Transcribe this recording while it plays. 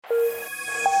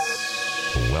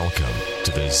Welcome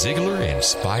to the Ziglar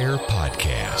Inspire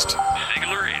Podcast.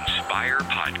 Ziglar Inspire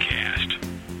Podcast.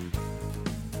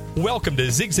 Welcome to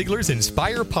Zig Ziglar's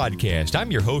Inspire Podcast. I'm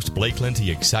your host, Blake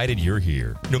Lindsay, excited you're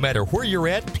here. No matter where you're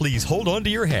at, please hold on to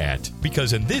your hat,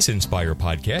 because in this Inspire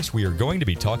Podcast, we are going to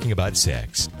be talking about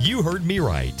sex. You heard me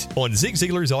right. On Zig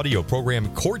Ziglar's audio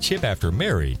program, Courtship After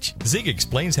Marriage, Zig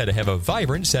explains how to have a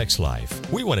vibrant sex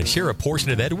life. We want to share a portion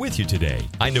of that with you today.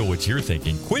 I know what you're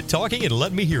thinking. Quit talking and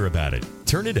let me hear about it.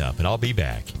 Turn it up and I'll be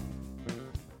back.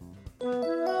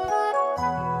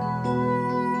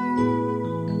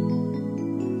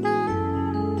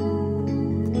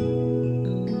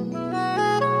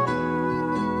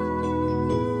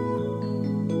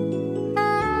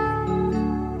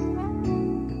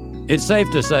 It's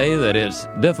safe to say that it's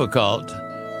difficult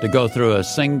to go through a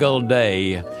single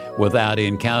day without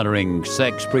encountering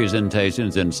sex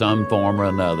presentations in some form or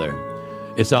another.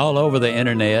 It's all over the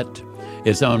internet.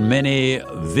 It's on many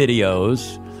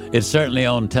videos. It's certainly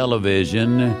on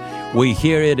television. We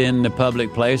hear it in the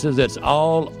public places. It's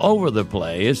all over the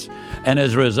place. And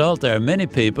as a result, there are many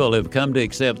people who have come to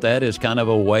accept that as kind of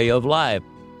a way of life.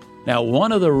 Now,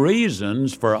 one of the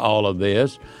reasons for all of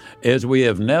this is we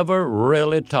have never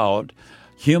really taught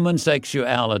human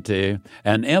sexuality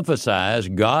and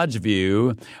emphasized God's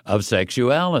view of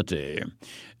sexuality.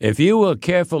 If you will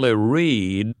carefully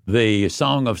read the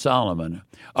Song of Solomon,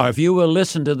 or if you will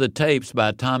listen to the tapes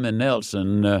by Tommy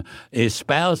Nelson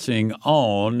espousing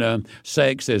on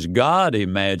sex as God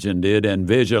imagined it and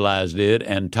visualized it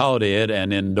and taught it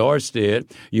and endorsed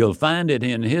it, you'll find it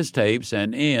in his tapes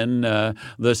and in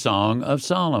the Song of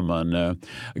Solomon.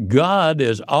 God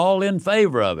is all in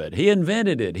favor of it. He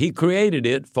invented it. He created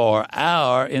it for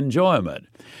our enjoyment.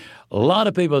 A lot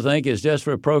of people think it's just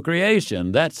for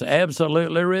procreation. That's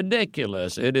absolutely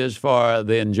ridiculous. It is for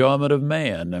the enjoyment of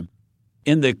man.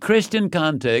 In the Christian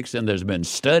context, and there's been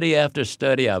study after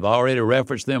study, I've already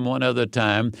referenced them one other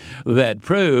time, that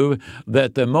prove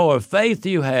that the more faith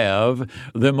you have,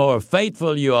 the more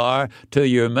faithful you are to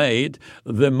your mate,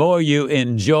 the more you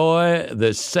enjoy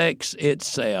the sex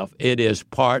itself. It is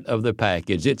part of the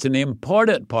package. It's an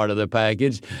important part of the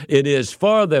package. It is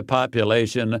for the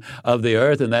population of the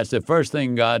earth, and that's the first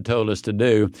thing God told us to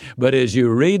do. But as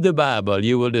you read the Bible,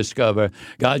 you will discover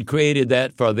God created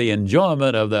that for the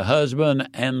enjoyment of the husband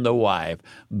and the wife.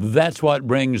 That's what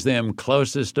brings them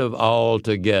closest of all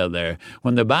together.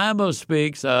 When the Bible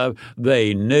speaks of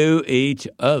they knew each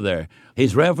other,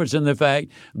 he's referencing the fact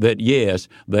that, yes,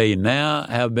 they now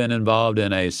have been involved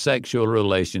in a sexual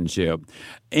relationship.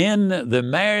 In the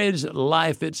marriage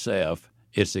life itself,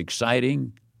 it's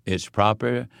exciting, it's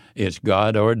proper, it's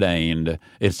God-ordained,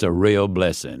 it's a real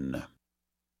blessing.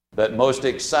 But most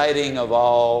exciting of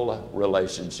all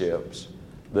relationships,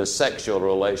 the sexual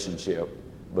relationship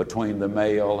between the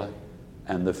male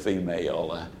and the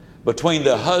female, between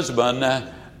the husband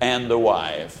and the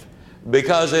wife,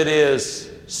 because it is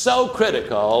so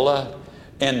critical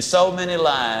in so many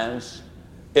lives.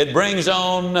 It brings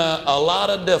on a lot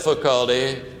of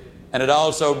difficulty, and it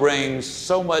also brings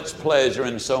so much pleasure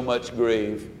and so much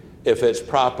grief if it's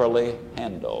properly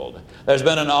handled. There's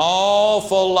been an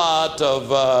awful lot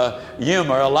of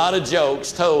humor, a lot of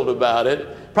jokes told about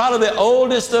it. Probably the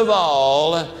oldest of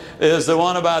all is the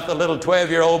one about the little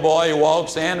 12-year-old boy who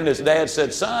walks in and his dad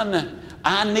said, "Son,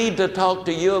 I need to talk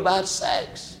to you about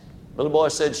sex." Little boy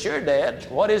said, "Sure, Dad.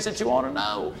 What is it you want to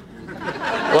know?"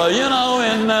 Well, you know,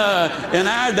 in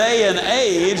our day and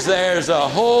age, there's a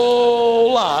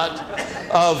whole lot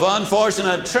of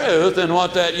unfortunate truth in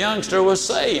what that youngster was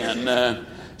saying.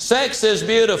 Sex is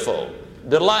beautiful,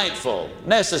 delightful,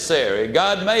 necessary.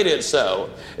 God made it so.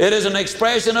 It is an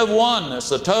expression of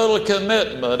oneness, a total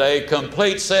commitment, a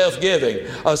complete self-giving,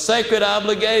 a sacred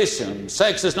obligation.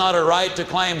 Sex is not a right to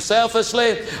claim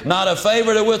selfishly, not a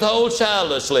favor to withhold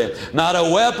childlessly, not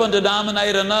a weapon to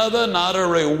dominate another, not a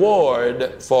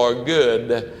reward for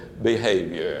good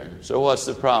behavior. So what's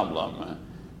the problem?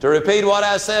 To repeat what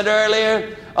I said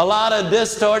earlier, a lot of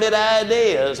distorted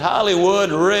ideas.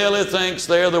 Hollywood really thinks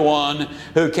they're the one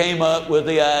who came up with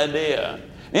the idea.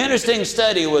 Interesting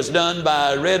study was done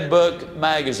by Red Book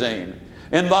magazine.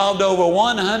 Involved over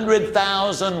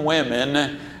 100,000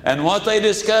 women, and what they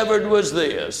discovered was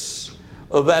this,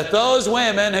 that those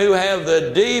women who have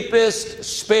the deepest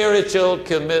spiritual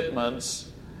commitments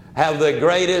have the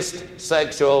greatest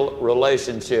sexual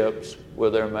relationships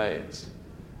with their mates.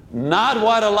 Not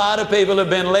what a lot of people have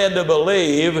been led to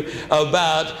believe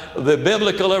about the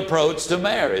biblical approach to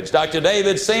marriage. Dr.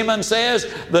 David Seaman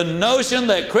says the notion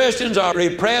that Christians are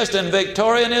repressed in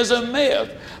Victorian is a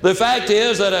myth. The fact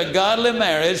is that a godly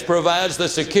marriage provides the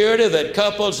security that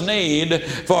couples need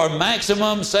for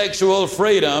maximum sexual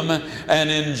freedom and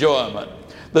enjoyment.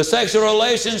 The sexual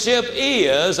relationship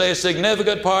is a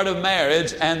significant part of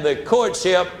marriage and the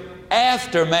courtship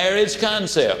after marriage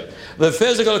concept. The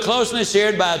physical closeness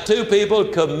shared by two people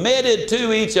committed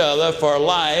to each other for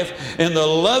life in the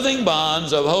loving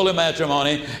bonds of holy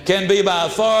matrimony can be by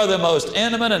far the most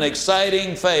intimate and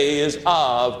exciting phase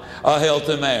of a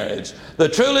healthy marriage. The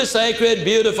truly sacred,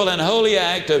 beautiful, and holy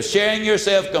act of sharing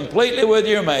yourself completely with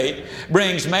your mate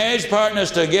brings marriage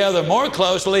partners together more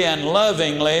closely and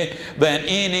lovingly than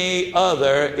any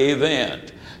other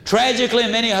event. Tragically,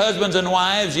 many husbands and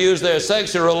wives use their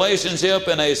sexual relationship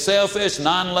in a selfish,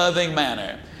 non-loving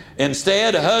manner.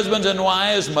 Instead, husbands and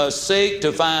wives must seek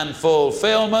to find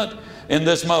fulfillment in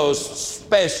this most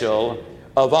special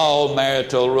of all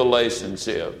marital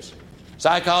relationships.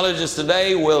 Psychologists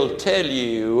today will tell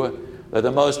you that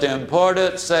the most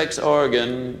important sex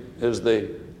organ is the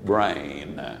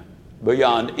brain,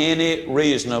 beyond any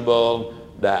reasonable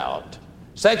doubt.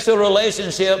 Sexual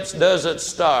relationships doesn't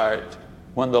start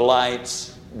when the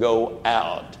lights go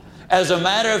out. As a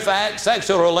matter of fact,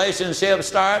 sexual relationships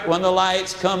start when the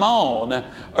lights come on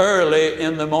early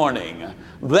in the morning.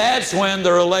 That's when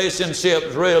the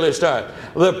relationships really start.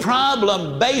 The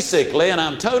problem basically, and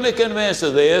I'm totally convinced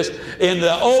of this, in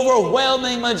the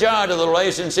overwhelming majority of the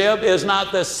relationship is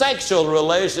not the sexual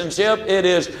relationship, it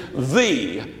is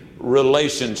the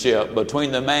relationship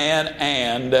between the man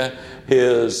and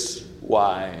his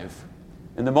wife.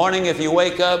 In the morning, if you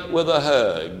wake up with a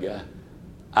hug,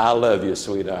 I love you,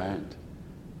 sweetheart.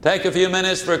 Take a few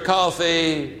minutes for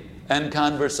coffee and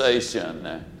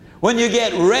conversation. When you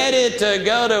get ready to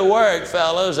go to work,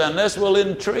 fellas, and this will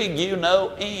intrigue you no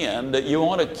end, you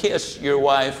want to kiss your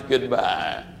wife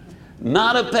goodbye.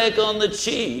 Not a peck on the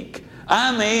cheek.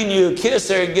 I mean, you kiss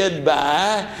her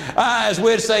goodbye. As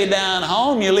we'd say down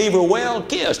home, you leave her well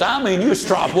kissed. I mean, you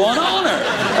strop one on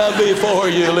her before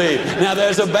you leave. Now,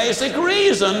 there's a basic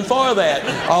reason for that.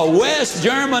 A West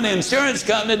German insurance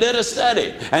company did a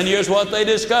study, and here's what they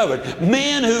discovered.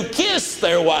 Men who kiss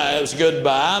their wives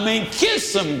goodbye,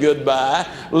 kiss them goodbye,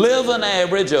 live an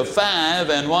average of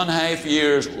 5.5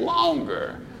 years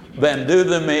longer than do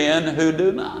the men who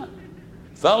do not.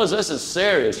 Fellas, this is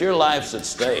serious. Your life's at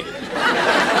stake.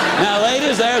 Now,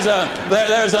 ladies, there's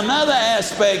another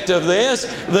aspect of this.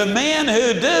 The men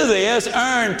who do this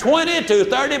earn 20 to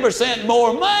 30%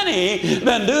 more money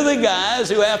than do the guys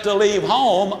who have to leave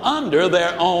home under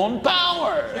their own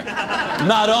power.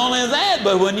 Not only that,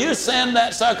 but when you send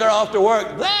that sucker off to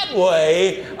work that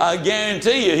way, I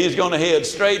guarantee you he's going to head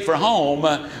straight for home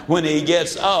when he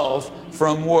gets off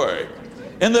from work.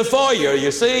 In the foyer, you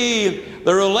see,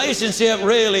 the relationship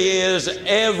really is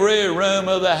every room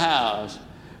of the house.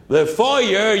 The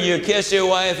foyer, you kiss your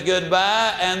wife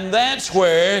goodbye, and that's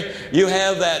where you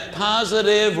have that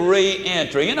positive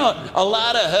re-entry. You know, a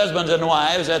lot of husbands and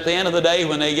wives, at the end of the day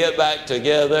when they get back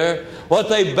together, what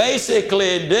they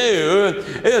basically do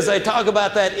is they talk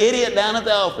about that idiot down at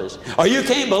the office. Or you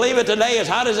can't believe it today, as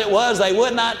hot as it was, they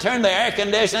would not turn the air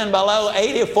conditioning below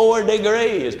 84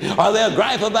 degrees. Or they'll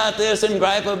gripe about this and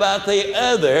gripe about the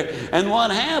other. And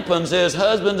what happens is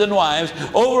husbands and wives,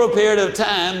 over a period of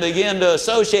time, begin to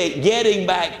associate getting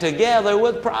back together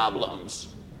with problems.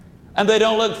 And they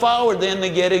don't look forward then to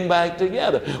getting back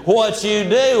together. What you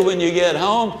do when you get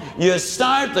home, you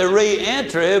start the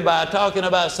re-entry by talking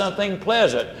about something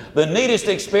pleasant. The neatest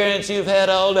experience you've had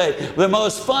all day. The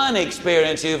most fun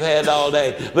experience you've had all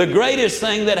day. The greatest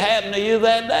thing that happened to you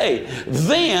that day.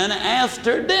 Then,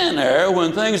 after dinner,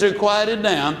 when things are quieted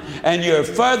down and you're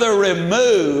further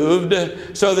removed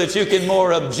so that you can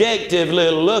more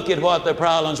objectively look at what the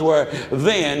problems were,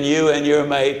 then you and your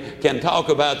mate can talk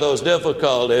about those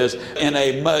difficulties in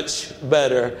a much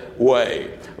better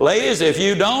way. Ladies, if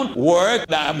you don't work,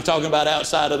 I'm talking about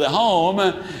outside of the home,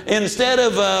 instead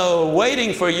of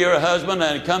waiting for your husband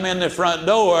to come in the front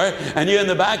door and you're in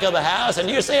the back of the house and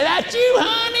you say, "That's you,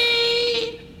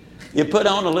 honey," you put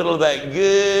on a little of that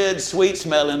good,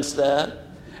 sweet-smelling stuff.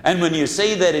 And when you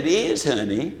see that it is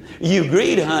honey, you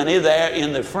greet honey there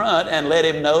in the front and let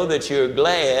him know that you're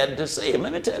glad to see him.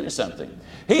 Let me tell you something.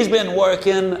 He's been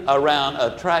working around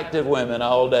attractive women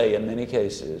all day in many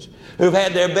cases who've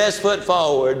had their best foot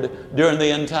forward during the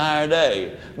entire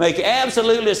day. Make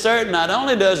absolutely certain not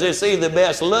only does he see the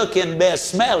best looking, best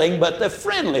smelling, but the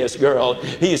friendliest girl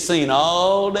he's seen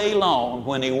all day long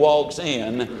when he walks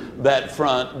in that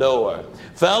front door.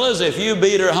 Fellas, if you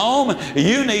beat her home,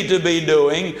 you need to be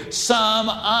doing some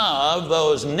of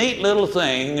those neat little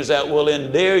things that will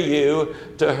endear you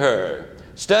to her.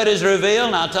 Studies reveal,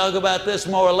 and I'll talk about this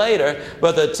more later,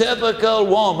 but the typical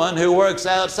woman who works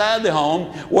outside the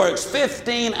home works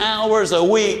 15 hours a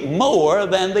week more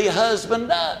than the husband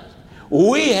does.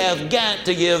 We have got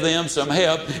to give them some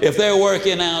help if they're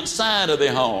working outside of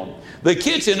the home. The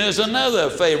kitchen is another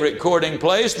favorite courting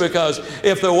place, because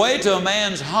if the way to a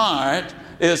man's heart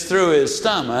is through his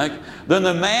stomach, then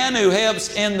the man who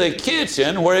helps in the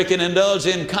kitchen, where he can indulge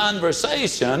in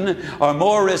conversation, are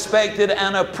more respected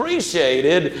and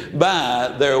appreciated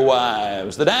by their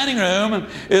wives. The dining room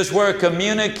is where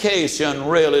communication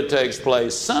really takes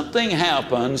place. Something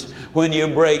happens when you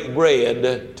break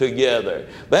bread together.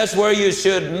 That's where you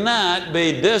should not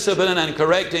be disciplining and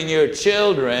correcting your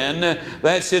children.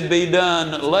 That should be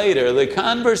done later. The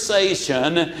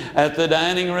conversation at the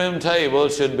dining room table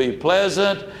should be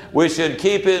pleasant. We should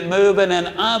keep it moving,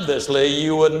 and obviously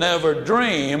you would never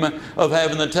dream of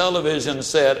having the television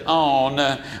set on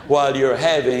while you're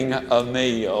having a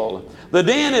meal. The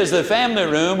den is the family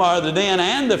room, or the den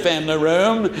and the family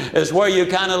room is where you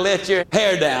kind of let your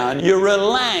hair down. You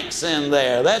relax in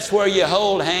there. That's where you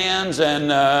hold hands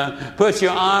and put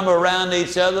your arm around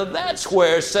each other. That's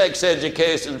where sex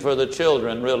education for the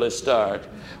children really starts.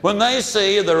 When they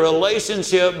see the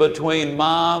relationship between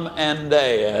mom and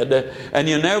dad, and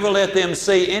you never let them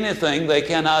see anything they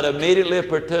cannot immediately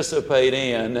participate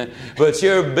in, but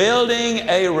you're building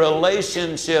a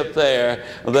relationship there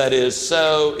that is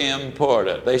so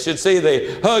important. They should see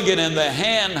the hugging and the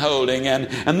hand holding,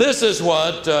 and this is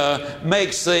what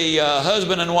makes the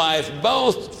husband and wife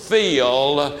both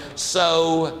feel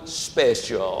so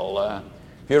special.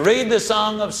 You read the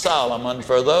Song of Solomon,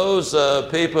 for those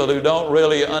people who don't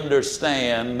really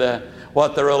understand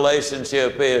what the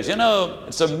relationship is. You know,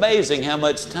 it's amazing how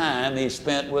much time he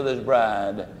spent with his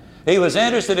bride. He was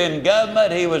interested in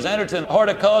government, he was interested in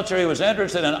horticulture, he was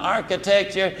interested in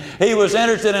architecture, he was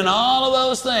interested in all of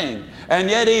those things.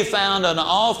 And yet he found an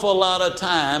awful lot of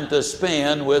time to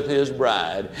spend with his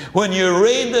bride. When you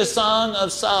read the Song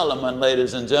of Solomon,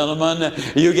 ladies and gentlemen,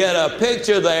 you get a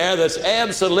picture there that's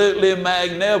absolutely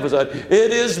magnificent.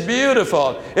 It is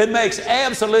beautiful. It makes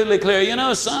absolutely clear. You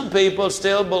know, some people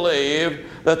still believe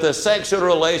that the sexual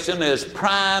relation is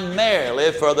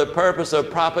primarily for the purpose of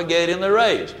propagating the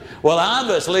race. Well,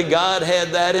 obviously, God had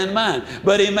that in mind.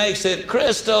 But he makes it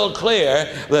crystal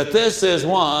clear that this is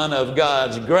one of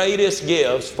God's greatest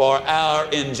gifts for our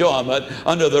enjoyment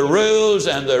under the rules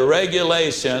and the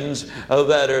regulations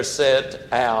that are set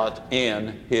out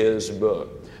in his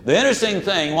book. The interesting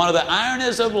thing, one of the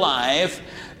ironies of life,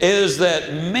 is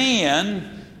that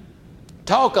men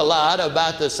talk a lot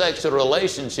about the sexual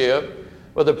relationship,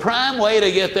 but the prime way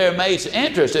to get their mates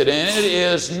interested in it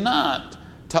is not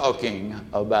talking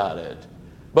about it,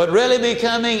 but really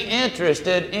becoming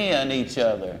interested in each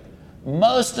other.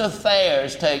 Most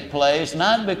affairs take place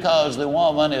not because the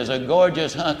woman is a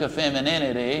gorgeous hunk of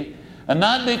femininity, and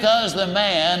not because the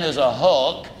man is a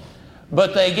Hulk,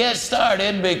 but they get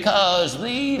started because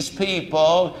these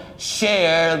people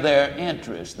share their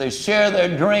interests. They share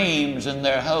their dreams and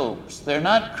their hopes. They're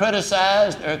not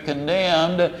criticized or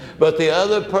condemned, but the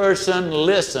other person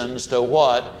listens to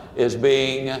what is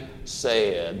being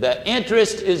said. The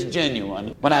interest is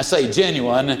genuine. When I say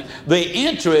genuine, the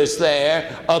interest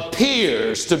there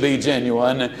appears to be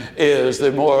genuine is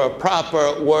the more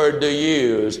proper word to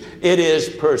use. It is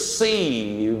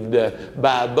perceived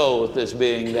by both as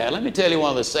being that. Let me tell you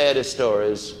one of the saddest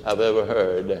stories I've ever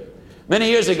heard. Many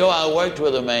years ago, I worked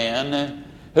with a man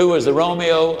who was the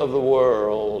Romeo of the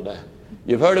world.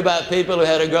 You've heard about people who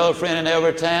had a girlfriend in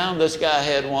every town. This guy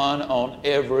had one on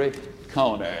every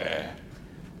corner.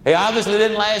 He obviously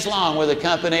didn't last long with the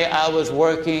company I was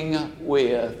working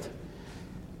with.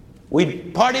 We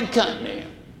parted company,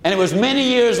 and it was many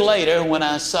years later when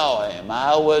I saw him.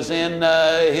 I was in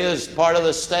his part of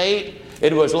the state.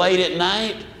 It was late at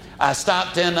night. I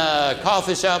stopped in a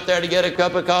coffee shop there to get a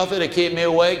cup of coffee to keep me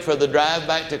awake for the drive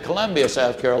back to Columbia,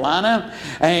 South Carolina.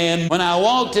 And when I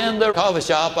walked in the coffee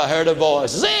shop, I heard a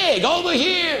voice, "Zig, over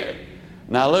here!"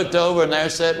 And I looked over, and there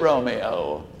sat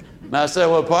Romeo. And I said,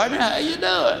 "Well, partner, how you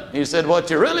doing?" He said, "What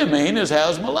you really mean is,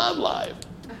 how's my love life?"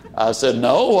 I said,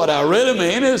 "No, what I really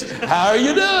mean is, how are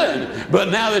you doing? But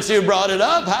now that you brought it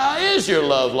up, how is your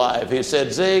love life?" He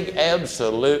said, "Zig,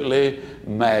 absolutely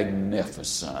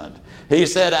magnificent." He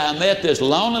said, "I met this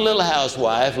lonely little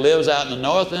housewife, lives out in the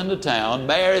north end of town,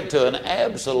 married to an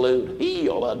absolute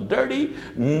heel, a dirty,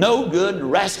 no-good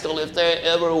rascal if there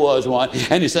ever was one."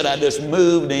 And he said, "I just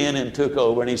moved in and took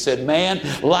over." And he said, "Man,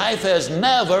 life has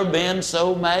never been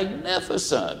so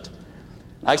magnificent."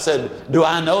 I said, "Do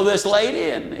I know this lady?"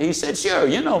 And he said, "Sure,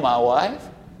 you know my wife."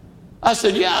 I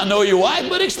said, yeah, I know your wife,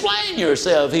 but explain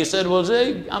yourself. He said, well,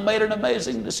 Zig, I made an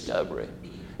amazing discovery.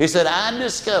 He said, I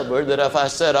discovered that if I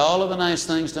said all of the nice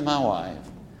things to my wife,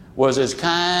 was as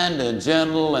kind and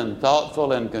gentle and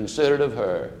thoughtful and considerate of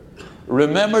her,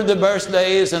 remembered the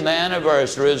birthdays and the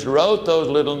anniversaries, wrote those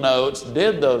little notes,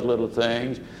 did those little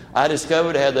things, I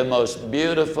discovered I had the most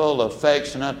beautiful,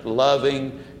 affectionate,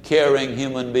 loving, caring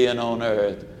human being on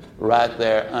earth right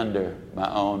there under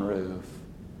my own roof.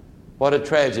 What a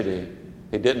tragedy.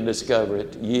 He didn't discover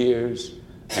it years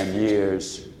and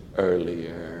years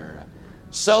earlier.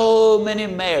 So many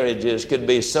marriages could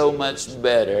be so much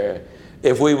better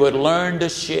if we would learn to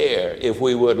share, if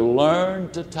we would learn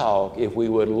to talk, if we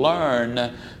would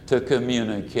learn to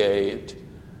communicate.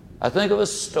 I think of a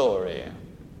story.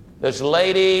 This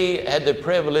lady had the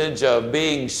privilege of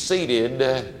being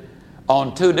seated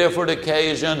on two different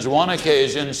occasions. One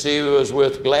occasion she was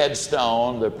with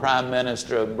Gladstone, the Prime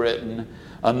Minister of Britain.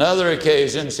 Another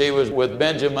occasion she was with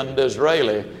Benjamin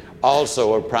Disraeli,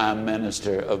 also a Prime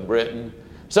Minister of Britain.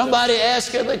 Somebody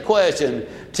asked her the question,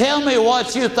 tell me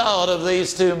what you thought of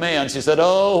these two men. She said,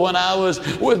 oh, when I was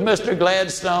with Mr.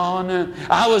 Gladstone,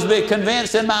 I was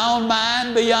convinced in my own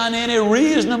mind beyond any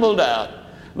reasonable doubt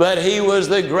that he was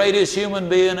the greatest human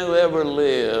being who ever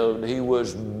lived. He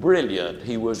was brilliant.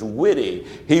 He was witty.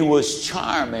 He was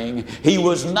charming. He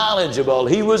was knowledgeable.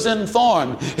 He was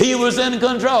informed. He was in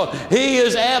control. He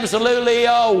is absolutely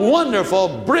a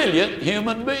wonderful, brilliant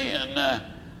human being.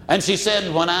 And she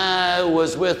said, when I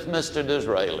was with Mr.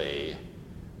 Disraeli,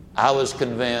 I was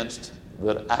convinced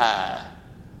that I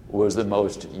was the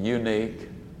most unique,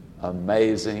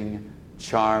 amazing,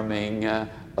 charming,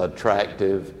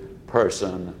 attractive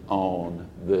person on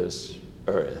this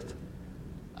earth.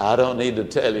 I don't need to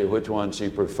tell you which one she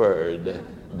preferred,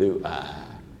 do I?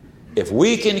 If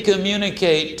we can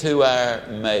communicate to our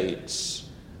mates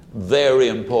their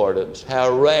importance,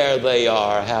 how rare they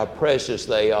are, how precious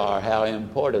they are, how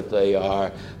important they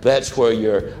are, that's where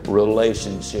your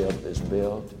relationship is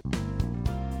built.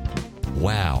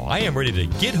 Wow, I am ready to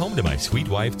get home to my sweet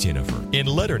wife, Jennifer, and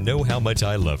let her know how much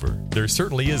I love her. There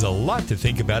certainly is a lot to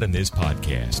think about in this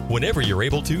podcast. Whenever you're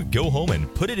able to, go home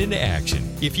and put it into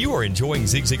action. If you are enjoying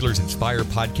Zig Ziglar's Inspire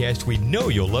podcast, we know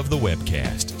you'll love the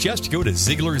webcast. Just go to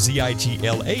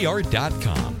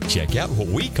ZiglarZiglar.com. Check out what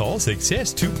we call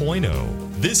Success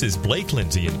 2.0. This is Blake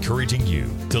Lindsay encouraging you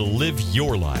to live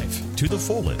your life to the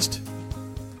fullest.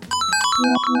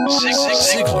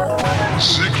 Ziglar.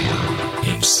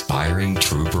 Inspiring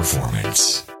true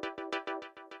performance.